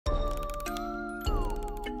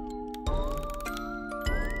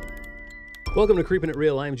Welcome to Creepin' It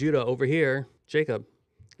Real. I'm Judah. Over here, Jacob.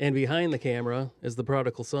 And behind the camera is the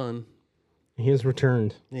prodigal son. He has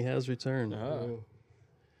returned. He has returned. Oh.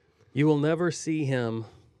 You will never see him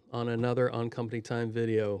on another On Company Time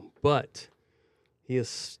video, but he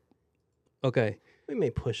is... Okay. We may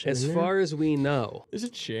push him As far as we know... There's a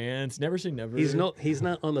chance. Never say never. He's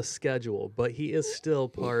not on the schedule, but he is still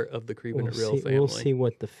part of the Creepin' It Real family. We'll see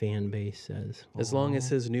what the fan base says. As long as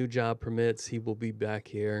his new job permits, he will be back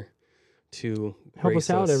here to help us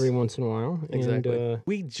out every once in a while. Exactly. And,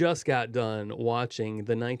 we just got done watching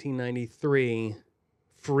the 1993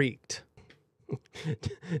 Freaked.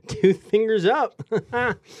 2 fingers up.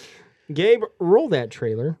 Gabe, roll that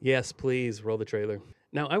trailer. Yes, please roll the trailer.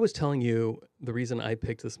 Now, I was telling you the reason I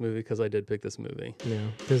picked this movie because I did pick this movie. Yeah,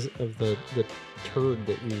 because of the turd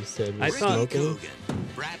that you said was smoking.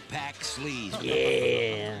 Brat Pack Sleaze.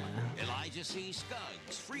 Yeah. Elijah C.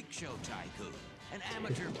 Scuggs, Freak Show Tycoon, an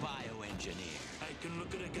amateur bioengineer. I can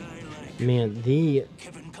look at a guy like Man, the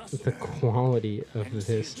quality of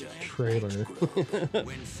this trailer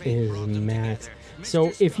is max.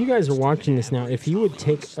 So if you guys are watching this now, if you would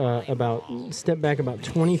take step back about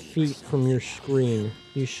 20 feet from your screen,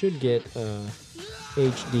 you should get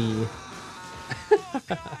HD.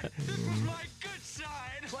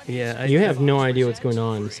 Yeah, you have no idea what's going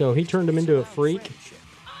on. So he turned him into a freak.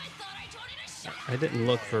 I didn't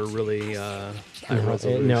look for really high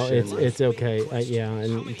resolution. No, it's like, okay. Yeah,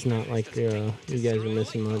 and it's not like you guys are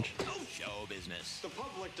missing much.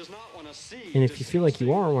 And if you feel like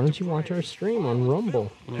you are, why don't you watch our stream on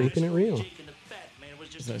Rumble, Creepin' It Real.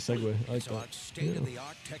 Is that a segue? I like that.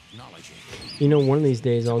 You know, one of these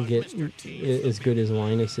days I'll get as good as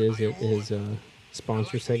Linus is at his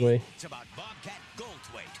sponsor segue.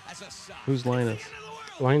 Who's Linus?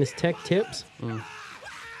 Linus Tech Tips.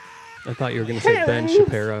 I thought you were going to say Ben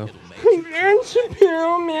Shapiro. Ben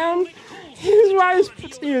Shapiro, man. His rice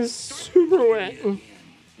is super wet.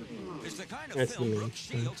 That's the meme.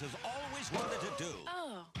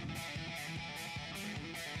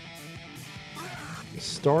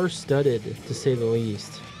 Star-studded, to say the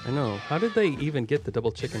least. I know. How did they even get the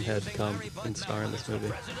double chicken head to come and star in this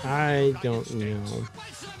movie? I don't know.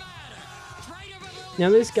 Now,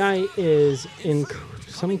 this guy is in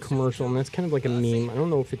some commercial, and that's kind of like a meme. I don't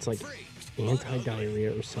know if it's like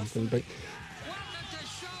anti-diarrhea or something, but...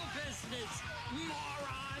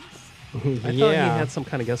 I thought he had some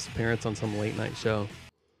kind of guest appearance on some late night show.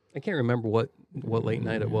 I can't remember what late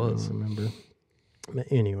night it was. I don't remember. But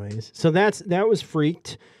anyways, so that was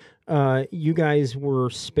Freaked. You guys were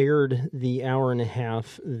spared the hour and a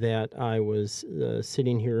half that I was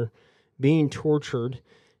sitting here being tortured,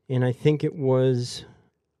 and I think it was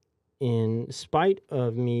in spite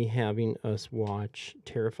of me having us watch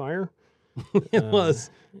Terrifier. It was.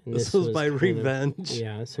 This was my revenge.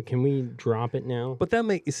 Yeah, so can we drop it now? But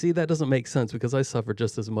that doesn't make sense because I suffered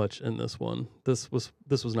just as much in this one. This was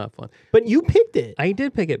not fun. But you picked it. I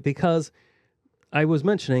did pick it because I was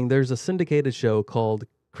mentioning there's a syndicated show called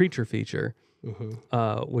Creature Feature,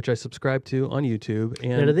 which I subscribe to on YouTube.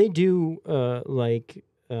 And now, do they do I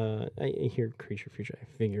hear Creature Feature, I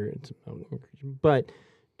figure it's about creature, but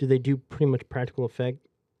do they do pretty much practical effect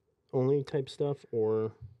only type stuff,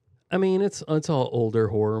 or? I mean, it's all older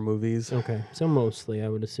horror movies. Okay, so mostly, I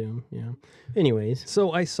would assume, yeah. Anyways.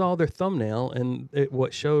 So I saw their thumbnail, and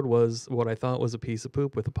what showed was what I thought was a piece of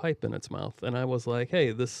poop with a pipe in its mouth. And I was like,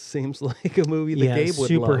 hey, this seems like a movie that Gabe would love.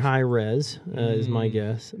 Super high res is my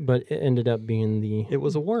guess, but it ended up being It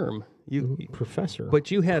was a worm. Professor. But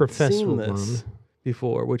you had seen this worm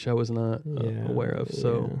before, which I was not aware of.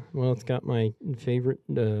 So, yeah. Well, it's got my favorite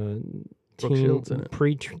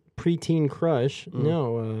preteen crush.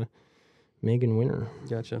 No, Megan Winter.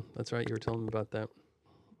 Gotcha. That's right. You were telling me about that.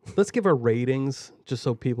 Let's give our ratings just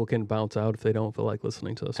so people can bounce out if they don't feel like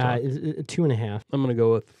listening to us. 2.5. I'm going to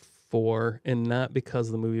go with 4, and not because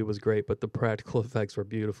the movie was great, but the practical effects were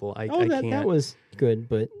beautiful. I can't. That was good,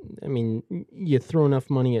 but I mean, you throw enough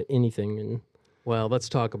money at anything, and well, let's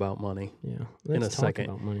talk about money. Yeah, in a second.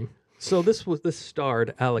 About money. So this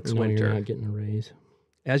starred Alex Winter. You're not getting a raise.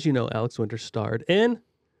 As you know, Alex Winter starred in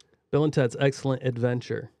Bill and Ted's Excellent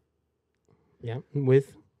Adventure. Yeah,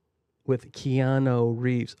 with Keanu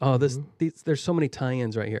Reeves. Oh, there's so many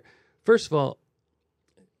tie-ins right here. First of all,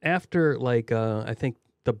 after I think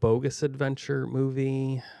the Bogus Adventure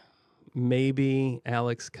movie, maybe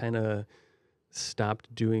Alex kind of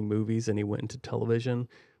stopped doing movies and he went into television,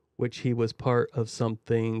 which he was part of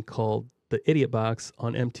something called The Idiot Box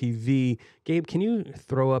on MTV. Gabe, can you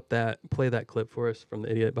play that clip for us from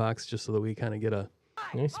The Idiot Box just so that we kind of get a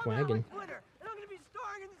nice wagon.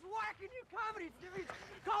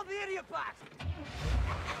 Called The Idiot Box.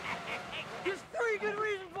 There's 3 good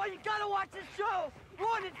reasons why you gotta watch this show.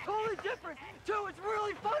 1, it's totally different. 2, it's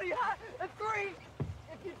really funny, huh? And 3,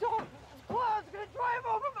 if you don't, this cloud's gonna drive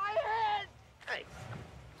over my head. Hey,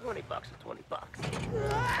 $20 is $20.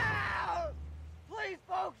 Ah! Please,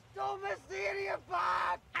 folks, don't miss the idiot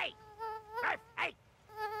box. Hey, hey,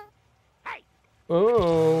 hey.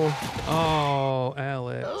 Oh. Oh,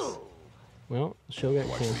 Alex. Well, show got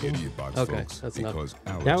canceled. Okay, that's enough.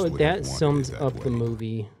 That sums up the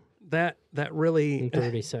movie That really in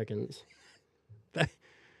 30 seconds.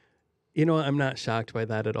 You know, I'm not shocked by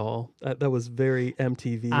that at all. That was very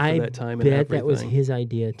MTV for I that time. bet and everything. that was his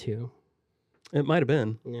idea too. It might have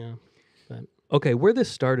been. Yeah. But Okay, where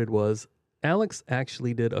this started was Alex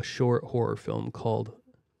actually did a short horror film called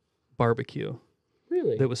Barbecue.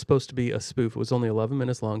 really? That was supposed to be a spoof. It was only 11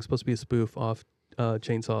 minutes long. Supposed to be a spoof off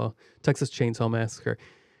Texas Chainsaw Massacre.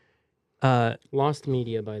 Lost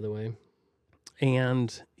media, by the way.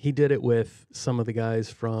 And he did it with some of the guys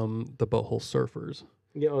from the Butthole Surfers.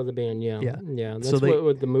 Yeah, the band, yeah. Yeah. Yeah, that's So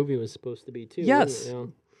what the movie was supposed to be, too. Yes. Yeah.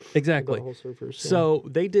 Exactly. Butthole Surfers, yeah. So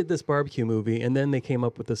they did this barbecue movie, and then they came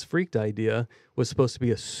up with this freaked idea. Was supposed to be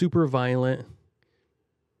a super violent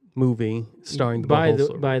movie starring the Butthole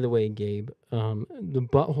Surfers. By the way, Gabe, the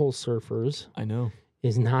Butthole Surfers I know.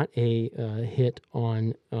 is not a hit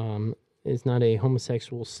on, is not a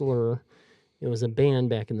homosexual slur. It was a band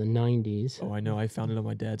back in the 90s. Oh, I know. I found it on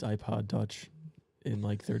my dad's iPod Touch in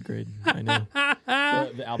like 3rd grade. I know.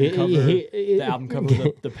 The album cover,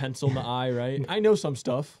 the pencil in the eye, right? I know some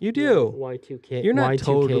stuff. You do. Y2K. You're not Y2K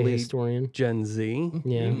totally historian. Gen Z.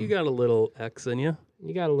 Yeah. You got a little X in you.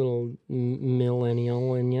 You got a little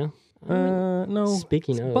millennial in you. No.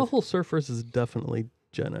 Speaking of, Butthole Surfers is definitely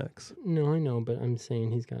Gen X. no, I know, but I'm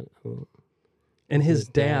saying he's got a little. And his his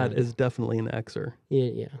dad dad. is definitely an Xer.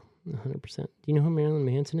 Yeah, 100%. Do you know who Marilyn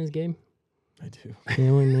Manson is, Gabe? I do.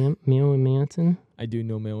 Marilyn Manson. I do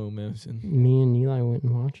know Marilyn Manson. Me and Eli went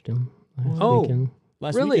and watched him last weekend.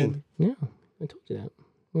 Last Really? weekend. Yeah, I told you that.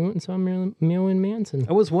 We went and saw Marilyn Manson.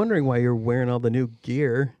 I was wondering why you're wearing all the new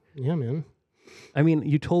gear. Yeah, man. I mean,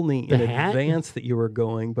 you told me The in hat? advance that you were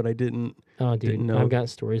going, but I didn't. Oh, dude, Didn't know. I've got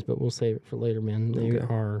stories, but we'll save it for later, man. They Okay.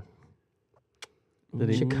 are. Did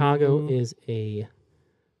he- Chicago is a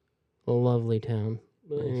lovely town.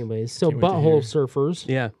 But Nice. anyways, so Can't wait to Butthole hear. Surfers.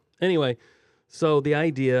 Yeah. Anyway, so the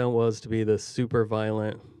idea was to be this super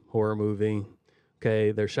violent horror movie.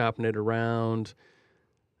 Okay, they're shopping it around.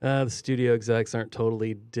 The studio execs aren't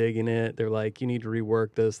totally digging it. They're like, you need to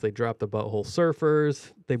rework this. They drop the Butthole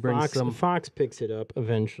Surfers. They bring Fox picks it up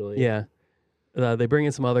eventually. Yeah. They bring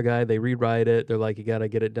in some other guy. They rewrite it. They're like, you got to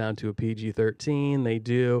get it down to a PG-13. They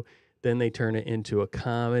do. Then they turn it into a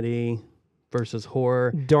comedy versus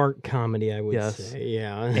horror. Dark comedy, I would Yes. say.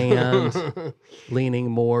 Yeah. And leaning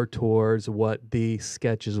more towards what the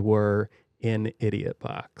sketches were in Idiot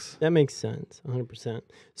Box. That makes sense, 100%.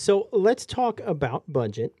 So let's talk about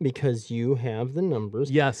budget because you have the numbers.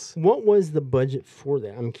 Yes. What was the budget for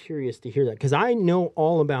that? I'm curious to hear that because I know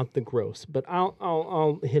all about the gross, but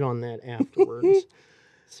I'll hit on that afterwards.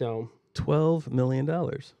 So $12 million.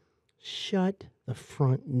 shut the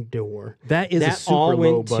front door. That is a That super all low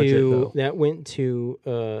went budget, to though. that went to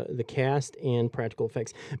the cast and practical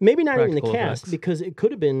effects. Maybe not even the Practical cast effects. because it could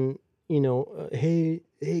have been, hey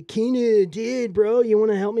Keena, dude, bro, you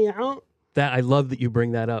want to help me out? That I love that you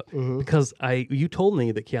bring that up Mhm. because you told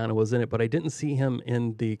me that Keanu was in it, but I didn't see him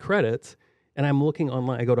in the credits. And I'm looking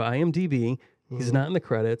online. I go to IMDb. He's not in the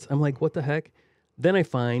credits. I'm like, what the heck? Then I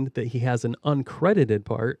find that he has an uncredited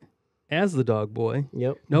part as the dog boy.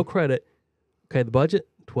 Yep. No credit. Okay, the budget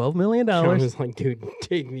 $12 million. Sean was like, dude,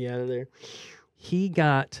 take me out of there. He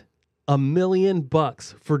got $1 million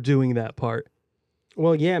for doing that part.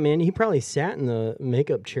 Well, yeah, man, he probably sat in the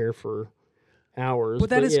makeup chair for hours. But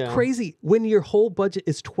that is yeah, crazy. When your whole budget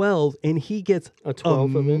is 12 and he gets A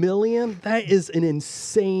 12 of it? $1 million, that is an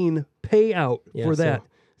insane payout Yeah, for that.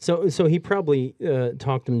 So he probably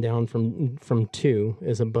talked him down from 2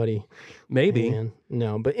 as a buddy. Maybe. Man.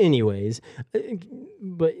 No, but anyways,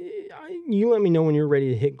 you let me know when you're ready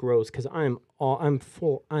to hit gross because I'm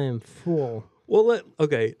full. I am full. Well,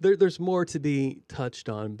 there's more to be touched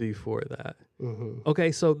on before that. Mm-hmm.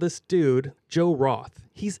 Okay, so this dude, Joe Roth,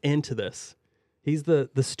 he's into this. He's the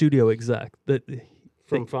studio exec.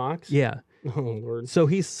 From Fox? Yeah. Oh, Lord. So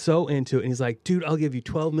he's so into it, and he's like, dude, I'll give you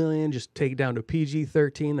 $12 million, just take it down to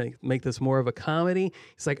PG-13, they make this more of a comedy.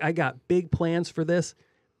 He's like, I got big plans for this.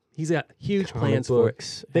 He's got huge plans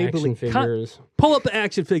books, for it. action figures. Pull up the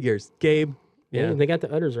action figures, Gabe. Yeah, Yeah, they got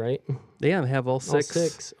the udders, right? they have all All six.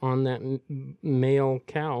 6 on that male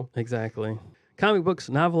cow. Exactly. Comic books,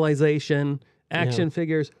 novelization, Action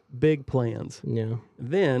figures, big plans. Yeah.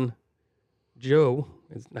 Then Joe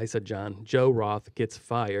Roth gets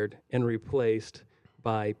fired and replaced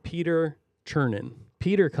by Peter Chernin.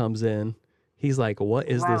 Peter comes in. He's like, what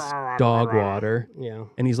is this dog water? Yeah.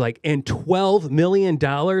 And he's like, and $12 million?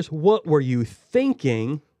 What were you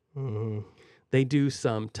thinking? Mm-hmm. They do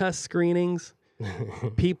some test screenings.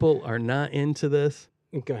 People are not into this.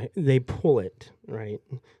 Okay. They pull it, right?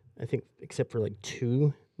 I think except for like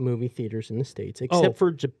 2 movie theaters in the States, except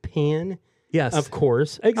for Japan. Yes. Of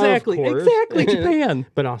course. Exactly. Of course. Exactly. Japan.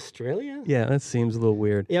 But Australia? Yeah, that seems a little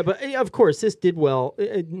weird. Yeah, but of course, this did well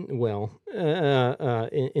in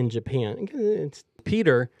Japan. It's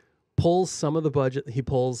Peter pulls some of the budget. He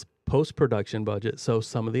pulls post-production budget, so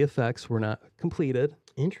some of the effects were not completed.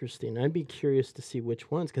 interesting. I'd be curious to see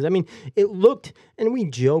which ones, because I mean, it looked, and we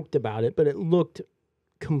joked about it, but it looked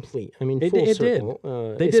complete. I mean, full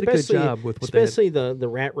circle. They did a good job with what especially the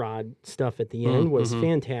rat rod stuff at the end was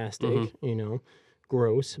fantastic. You know,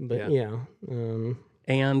 gross, but yeah.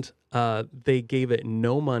 And they gave it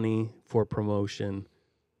no money for promotion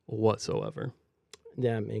whatsoever.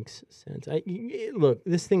 That makes sense. Look,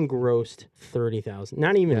 this thing grossed $30,000,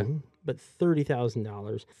 not even, but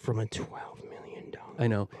 $30,000 from a $12 million. I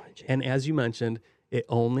know. budget. And as you mentioned, it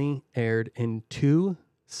only aired in 2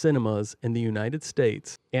 cinemas in the United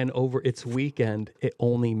States, and over its weekend, it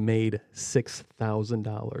only made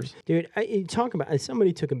 $6,000. Dude, you talk about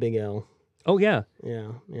somebody took a big L. Oh yeah,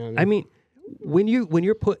 Yeah, man. I mean, when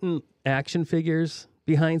you're putting action figures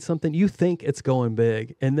behind something, you think it's going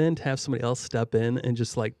big, and then to have somebody else step in and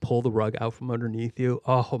just like pull the rug out from underneath you,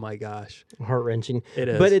 oh my gosh, heart-wrenching. It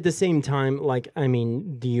is. But at the same time, like, I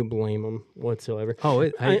mean, do you blame them whatsoever? Oh,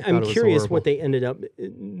 I'm curious what they ended up,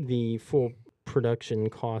 the full production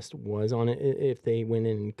cost was on it, if they went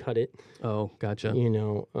in and cut it. Oh, gotcha. You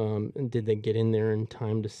know, did they get in there in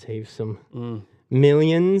time to save some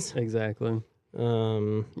millions? Exactly.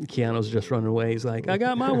 Um, Keanu's just running away. He's like, I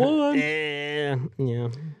got my one. yeah.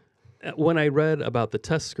 When I read about the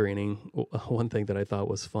test screening, one thing that I thought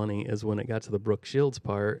was funny is when it got to the Brooke Shields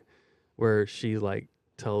part where she like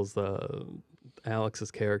tells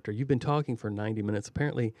Alex's character, you've been talking for 90 minutes.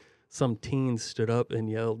 Apparently some teens stood up and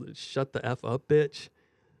yelled, shut the F up, bitch.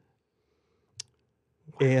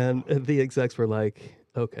 Wow. And the execs were like,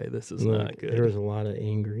 okay, this is not good. There was a lot of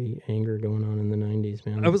anger going on in the 90s,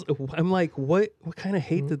 man. I'm like, what kind of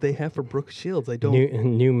hate did they have for Brooke Shields? I don't.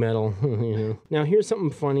 New metal. You know. Now here's something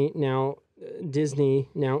funny. Now Disney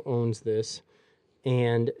now owns this,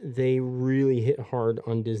 and they really hit hard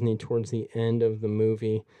on Disney towards the end of the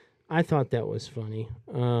movie. I thought that was funny.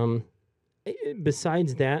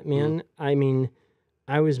 Besides that, man, I mean,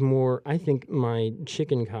 I think my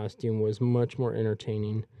chicken costume was much more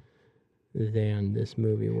entertaining than this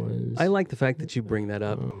movie was. I like the fact that you bring that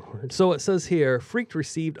up. So it says here, Freaked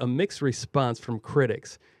received a mixed response from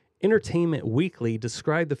critics. Entertainment Weekly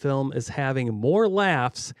described the film as having more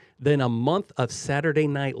laughs than a month of Saturday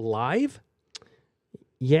Night Live.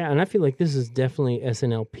 Yeah, and I feel like this is definitely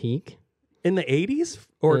SNL peak. In the 80s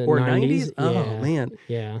or 90s? Oh, yeah, man.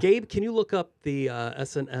 Yeah. Gabe, can you look up the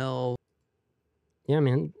SNL? Yeah,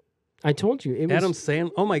 man. I told you. It was Adam Sandler.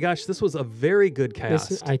 Oh, my gosh. This was a very good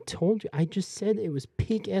cast. I told you. I just said it was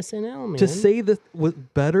peak SNL, man. To say that was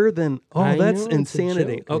better than... Oh, I that's know, it's a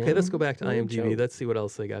insanity. joke, Okay, man. let's go back to It's a IMDb. joke. Let's see what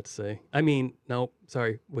else they got to say. I mean, no,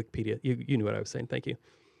 sorry, Wikipedia. You knew what I was saying. Thank you.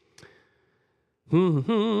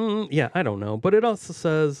 Yeah, I don't know. But it also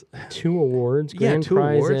says... 2 awards. Yeah, Grand 2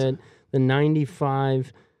 prize awards. at the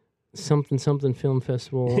 95 something film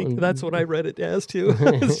festival. And That's what I read it as, too.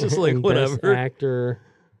 It's just like, and whatever. Best actor.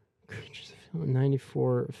 Creatures of Film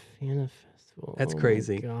 94 Fana Festival. That's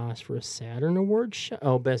crazy. My gosh, for a Saturn Award show.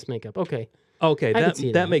 Oh, best makeup. Okay. Okay, I could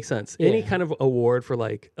see that that. makes sense. Any Yeah. kind of award for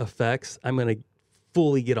like effects, I'm gonna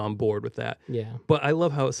fully get on board with that. Yeah. But I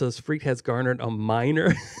love how it says Freak has garnered a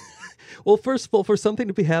minor. Well, first of all, for something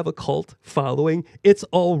to have a cult following, it's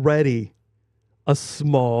already a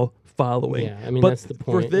small following. Yeah, I mean, but that's the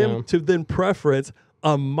point, for them yeah. to then preference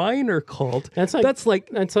a minor cult, that's like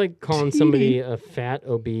calling teeny. somebody a fat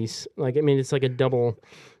obese. Like, I mean, it's like a double.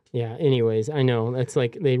 Yeah. Anyways, I know that's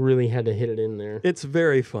like they really had to hit it in there. It's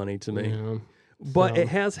very funny to me. Yeah. But So- it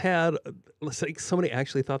has had, it's like somebody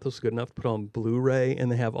actually thought this was good enough to put on Blu-ray,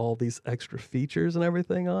 and they have all these extra features and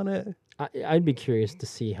everything on it. I'd be curious to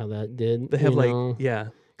see how that did. They have you know?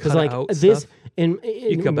 Because like this, stuff. and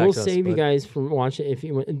come back we'll to us, save you but- guys from watching it if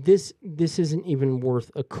you want. This isn't even worth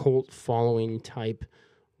a cult following type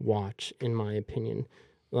watch, in my opinion.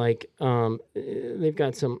 Like, they've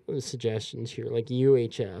got some suggestions here, like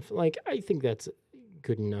UHF. Like, I think that's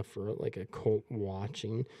good enough for like a cult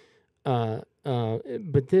watching.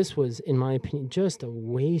 But this was, in my opinion, just a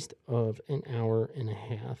waste of an hour and a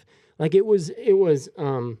half. Like it was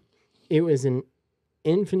an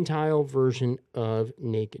infantile version of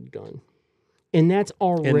Naked Gun. And that's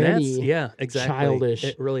already exactly. childish.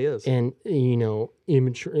 It really is. And,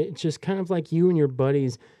 immature. It's just kind of like you and your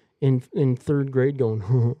buddies in third grade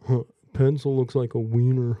going, pencil looks like a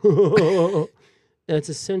wiener. That's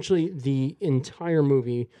essentially the entire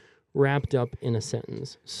movie wrapped up in a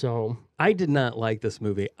sentence. So I did not like this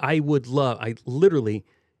movie.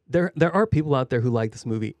 There are people out there who like this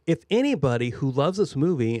movie. If anybody who loves this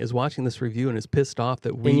movie is watching this review and is pissed off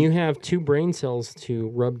that and you have two brain cells to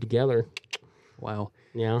rub together. Wow.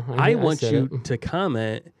 Yeah. I want you to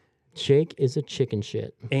comment. Jake is a chicken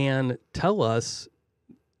shit. And tell us,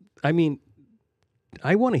 I mean,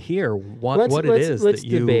 I want to hear what it is let's that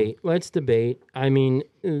you... debate. Let's debate. I mean,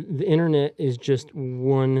 the internet is just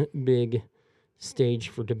one big stage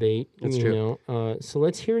for debate. That's true. So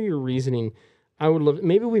let's hear your reasoning. I would love...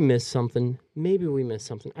 Maybe we missed something.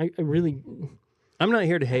 I really... I'm not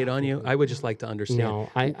here to hate on you. I would just like to understand. No,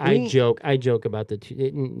 I joke about the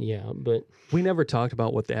two. But... We never talked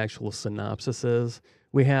about what the actual synopsis is.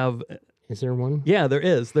 We have... Is there one? Yeah, there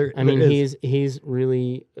is. He's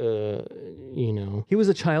really, He was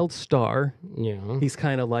a child star. Yeah. He's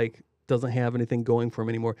kind of like, doesn't have anything going for him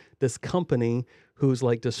anymore. This company who's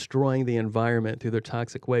like destroying the environment through their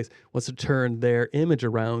toxic waste wants to turn their image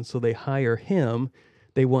around, so they hire him.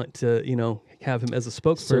 They want to, have him as a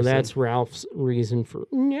spokesperson. So that's Ralph's reason for,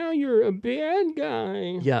 now you're a bad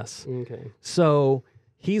guy. Yes. Okay. So...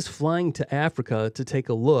 he's flying to Africa to take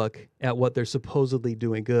a look at what they're supposedly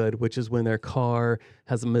doing good, which is when their car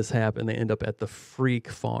has a mishap and they end up at the freak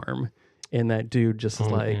farm. And that dude just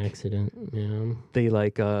accident. Yeah. They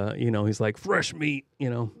he's like, fresh meat,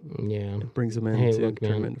 Yeah. It brings them in Hey, to look,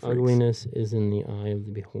 turn them man, into freaks. ugliness is in the eye of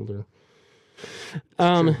the beholder.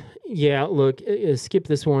 Yeah, look, skip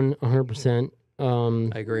this one 100%.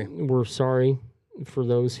 I agree. We're sorry for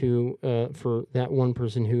those who, for that one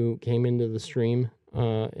person who came into the stream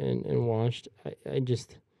and watched.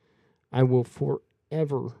 I will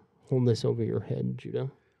forever hold this over your head, Judah.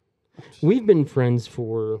 We've been friends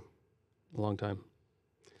for a long time.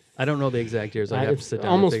 I don't know the exact years. I have to sit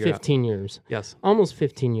down almost and figure 15 years. Yes. Almost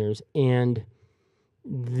 15 years. And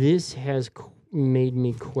this has made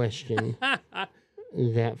me question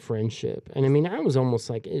that friendship. And I mean, I was almost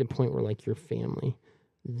like at a point where like your family.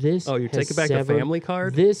 You're taking back the family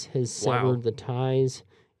card? This has severed the ties.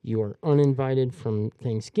 You are uninvited from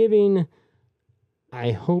Thanksgiving.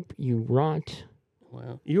 I hope you rot.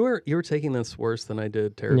 Wow. You were taking this worse than I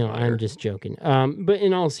did Terrifier. No, I'm just joking. But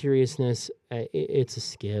in all seriousness, it's a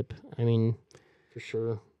skip. I mean, for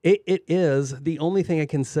sure. It is. The only thing I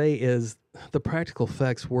can say is the practical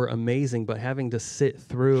effects were amazing, but having to sit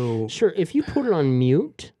through... Sure, if you put it on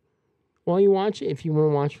mute while you watch it, if you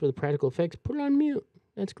want to watch for the practical effects, put it on mute.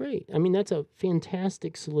 That's great. I mean, that's a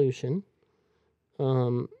fantastic solution.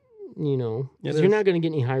 You're not going to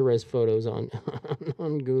get any high-res photos on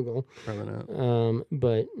Google. Probably not.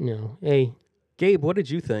 But no. Hey, Gabe, what did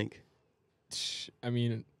you think? I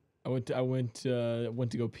mean, I went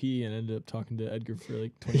to go pee and ended up talking to Edgar for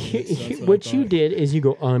like 20 minutes. So what you did is you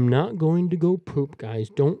go, I'm not going to go poop, guys.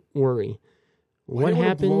 Don't worry. What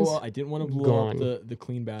happens? I didn't want to blow up the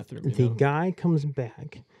clean bathroom. The guy comes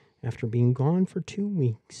back after being gone for 2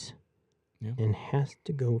 weeks and has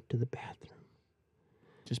to go to the bathroom.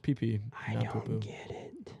 Just pee-pee. I don't get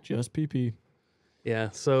it. Just pee-pee.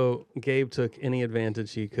 Yeah, so Gabe took any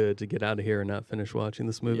advantage he could to get out of here and not finish watching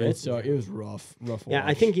this movie. Yeah, it was rough watch. Yeah,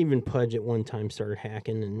 I think even Pudge at one time started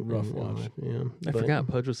hacking and rough watch. I forgot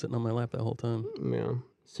Pudge was sitting on my lap that whole time. Yeah.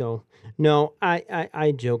 So no,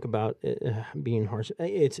 I joke about it, being harsh.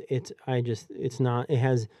 It's not. It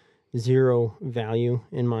has zero value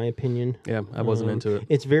in my opinion. Yeah, I wasn't into it.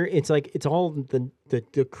 It's all the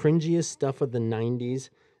cringiest stuff of the 90s.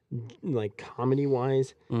 Like comedy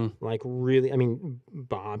wise, like really, I mean,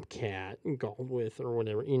 Bobcat, Goldwith, or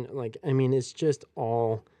whatever, it's just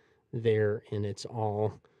all there and it's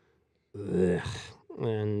all, ugh.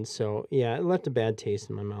 And so, yeah, it left a bad taste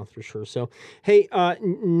in my mouth for sure. So, hey,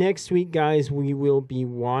 next week, guys, we will be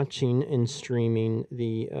watching and streaming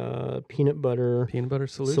the peanut butter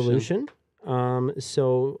solution.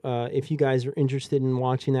 So, if you guys are interested in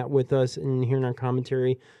watching that with us and hearing our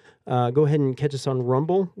commentary, go ahead and catch us on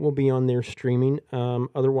Rumble. We'll be on there streaming.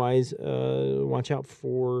 Otherwise, watch out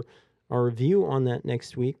for our review on that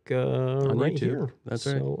next week on right YouTube. Here. That's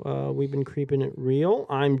right. So we've been Creeping It Real.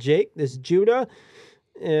 I'm Jake. This is Judah.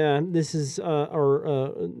 This is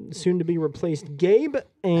our soon-to-be replaced Gabe.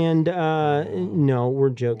 And no, we're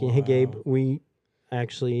joking. Wow. Hey, Gabe, we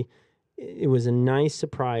actually it was a nice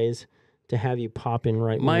surprise to have you pop in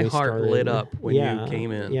right when My we heart started. lit up when you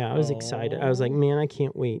came in. Yeah, I was excited. I was like, man, I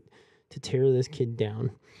can't wait to tear this kid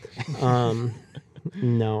down.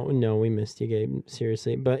 No, we missed you, Gabe.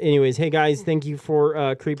 Seriously. But anyways, hey guys, thank you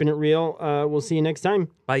for Creeping It Real. We'll see you next time.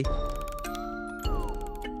 Bye.